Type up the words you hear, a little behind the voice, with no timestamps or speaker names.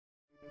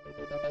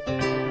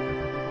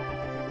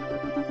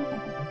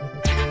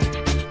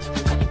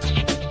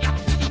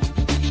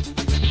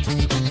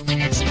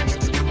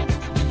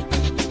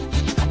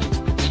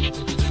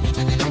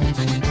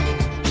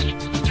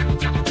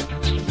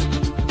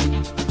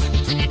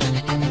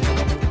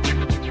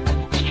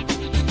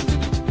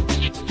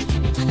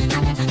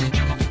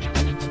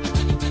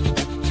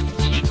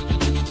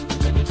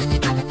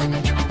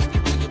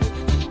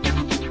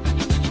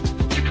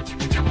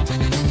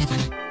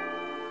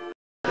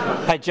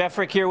Jeff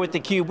Frick here with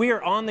theCUBE. We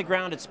are on the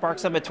ground at Spark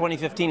Summit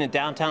 2015 in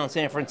downtown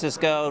San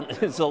Francisco.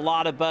 There's a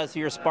lot of buzz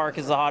here. Spark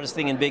is the hottest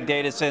thing in big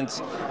data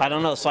since, I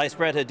don't know, sliced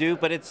bread, Hadoop,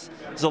 but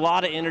there's a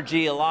lot of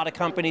energy, a lot of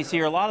companies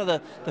here, a lot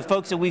of the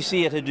folks that we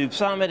see at Hadoop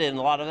Summit and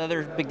a lot of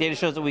other big data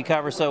shows that we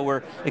cover, so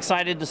we're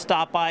excited to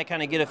stop by,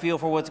 kind of get a feel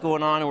for what's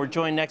going on, and we're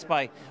joined next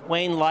by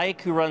Wayne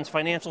Like, who runs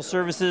financial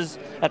services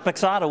at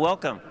Paxata.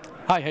 Welcome.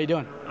 Hi, how you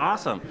doing?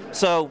 Awesome.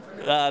 So,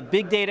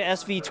 Big Data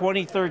SV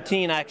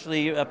 2013,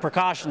 actually,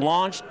 Prakash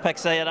launched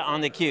Paxata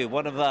on theCUBE,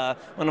 one of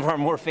our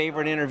more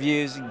favorite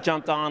interviews. He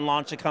jumped on,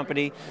 launched a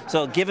company.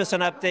 So give us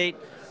an update.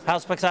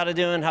 How's Paxata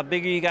doing? How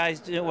big are you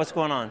guys? What's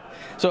going on?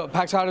 So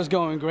Paxata is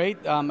going great.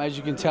 As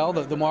you can tell,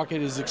 the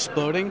market is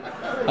exploding.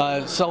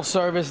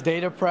 Self-service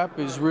data prep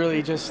is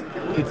really just,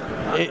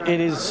 it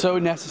is so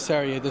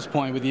necessary at this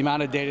point with the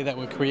amount of data that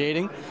we're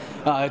creating.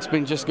 It's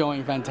been just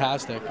going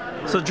fantastic.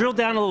 So drill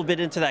down a little bit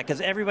into that,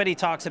 because everybody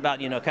talks about,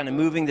 kind of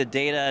moving the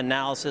data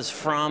analysis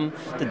from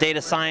the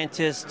data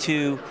scientists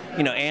to,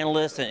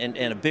 analysts and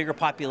a bigger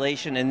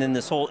population, and then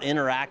this whole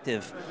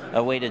interactive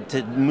way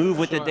to move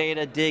with the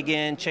data, dig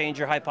in, change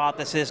your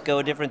hypothesis, go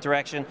a different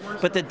direction.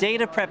 But the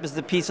data prep is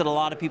the piece that a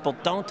lot of people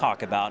don't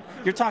talk about.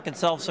 You're talking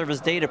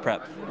self-service data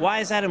prep. Why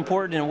is that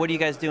important, and what are you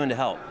guys doing to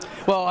help?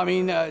 Well, I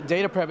mean,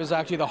 data prep is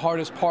actually the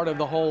hardest part of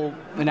the whole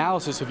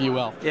analysis, if you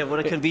will. Yeah, what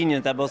a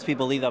convenience that most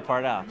people leave that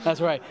part out.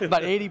 That's right.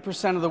 About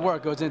 80% of the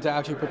work goes into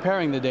actually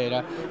preparing the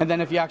data, and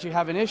then if you actually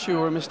have an issue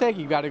or a mistake,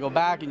 you've got to go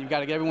back and you've got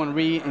to get everyone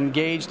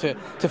re-engaged to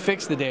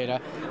fix the data.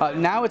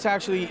 Now it's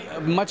actually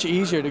much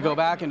easier to go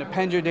back and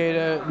append your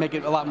data, make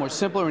it a lot more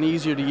simpler and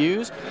easier to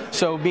use.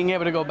 So being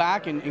able to go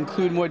back and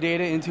include more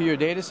data into your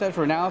data set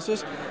for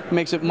analysis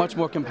makes it much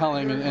more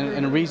compelling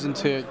and a reason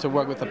to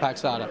work with the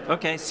Paxata.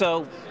 Okay,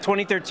 so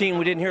 2013,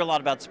 we didn't hear a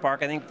lot about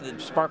Spark. I think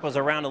Spark was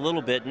around a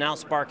little bit. Now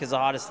Spark is the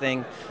hottest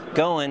thing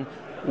going.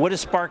 What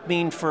does Spark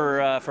mean for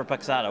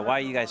Paxata? Why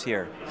are you guys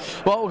here?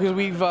 Well, because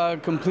we've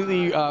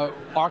completely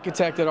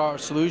architected our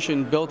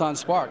solution built on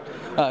Spark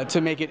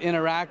to make it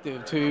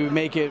interactive, to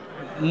make it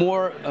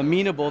more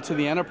amenable to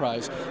the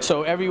enterprise.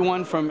 So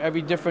everyone from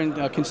every different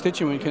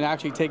constituent can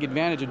actually take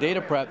advantage of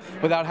data prep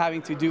without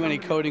having to do any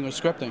coding or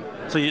scripting.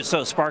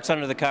 So Spark's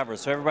under the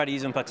covers. So everybody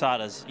using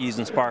Paxata is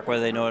using Spark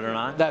whether they know it or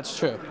not? That's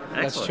true.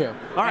 Excellent. That's true.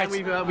 All right.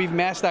 And we've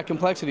masked that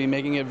complexity,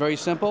 making it very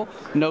simple.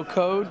 No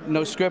code,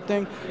 no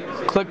scripting.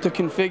 Click to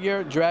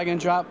configure, drag and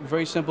drop,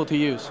 very simple to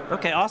use.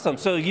 Okay, awesome.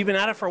 So you've been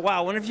at it for a while.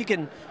 I wonder if you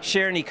can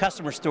share any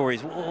customer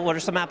stories. What are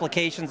some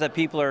applications that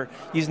people are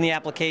using the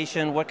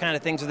application? What kind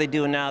of things are they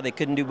doing now they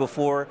couldn't do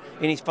before?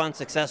 Any fun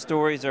success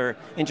stories or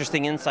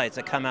interesting insights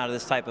that come out of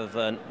this type of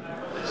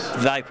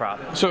value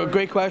prop? So, a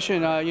great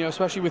question.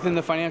 Especially within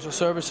the financial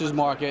services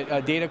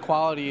market, data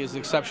quality is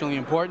exceptionally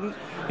important.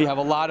 You have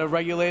a lot of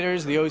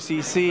regulators, the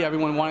OCC,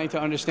 everyone wanting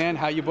to understand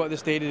how you brought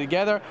this data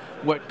together,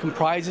 what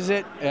comprises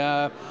it.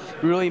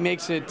 Really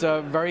makes it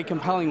very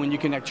compelling when you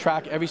can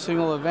track every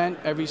single event,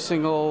 every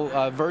single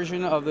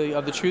version of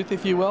the truth,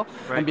 if you will,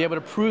 right, and be able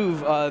to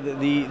prove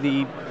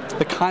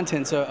the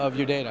contents of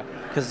your data.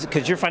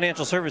 Because you're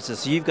financial services,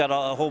 so you've got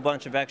a whole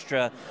bunch of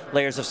extra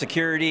layers of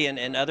security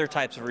and other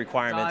types of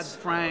requirements.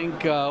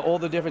 Dodd-Frank, all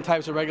the different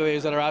types of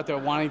regulators that are out there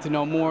wanting to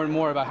know more and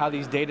more about how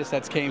these data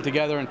sets came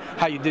together and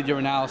how you did your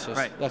analysis.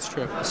 Right. That's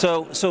true.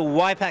 So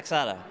why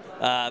Paxata?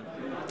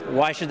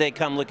 Why should they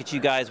come look at you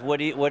guys? What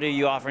are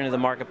you offering to the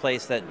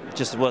marketplace that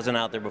just wasn't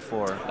out there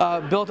before?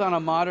 Built on a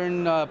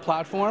modern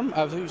platform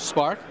of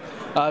Spark,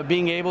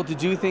 being able to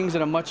do things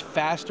at a much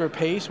faster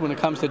pace when it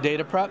comes to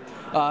data prep,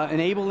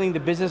 enabling the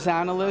business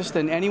analyst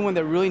and anyone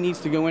that really needs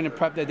to go in and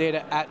prep their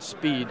data at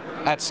speed,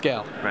 at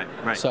scale.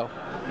 Right. So.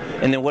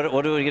 And then what are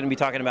we going to be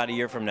talking about a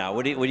year from now?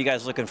 What are you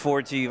guys looking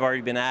forward to? You've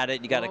already been at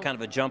it. You got a kind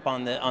of a jump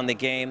on the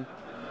game.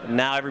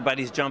 Now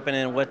everybody's jumping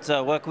in. What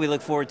can we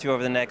look forward to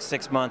over the next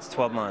 6 months,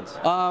 12 months?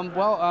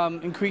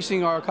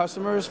 Increasing our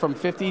customers from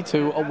 50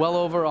 to well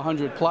over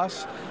 100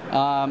 plus,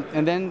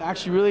 and then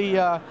actually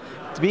really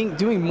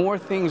doing more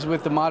things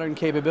with the modern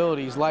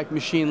capabilities like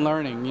machine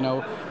learning,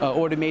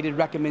 automated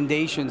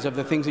recommendations of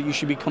the things that you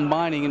should be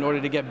combining in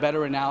order to get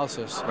better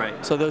analysis.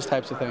 Right. So those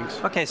types of things.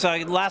 Okay, so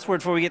last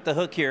word before we get the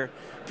hook here.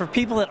 For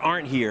people that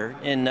aren't here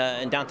in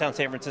downtown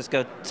San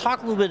Francisco,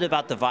 talk a little bit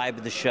about the vibe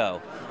of the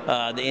show,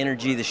 the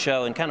energy of the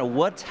show, and kind of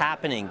what's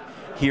happening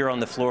here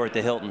on the floor at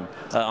the Hilton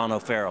on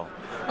O'Farrell.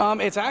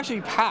 It's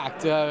actually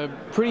packed,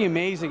 pretty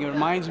amazing. It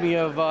reminds me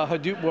of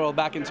Hadoop World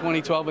back in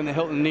 2012 in the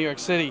Hilton in New York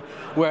City,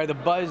 where the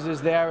buzz is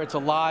there, it's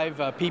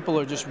alive, people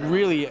are just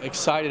really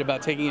excited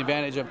about taking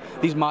advantage of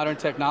these modern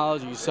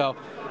technologies, so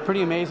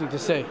pretty amazing to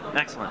see.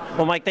 Excellent.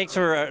 Well, Mike, thanks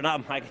for,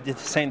 not Mike, I did the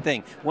same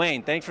thing.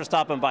 Wayne, thanks for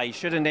stopping by. You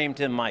should have named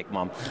him Mike,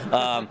 Mom.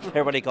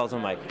 Everybody calls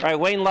him Mike. All right,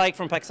 Wayne Like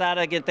from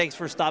Paxata, again, thanks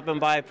for stopping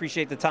by.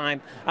 Appreciate the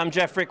time. I'm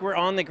Jeff Frick. We're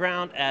on the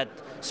ground at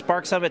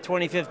Spark Summit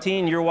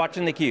 2015. You're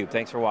watching theCUBE.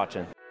 Thanks for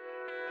watching.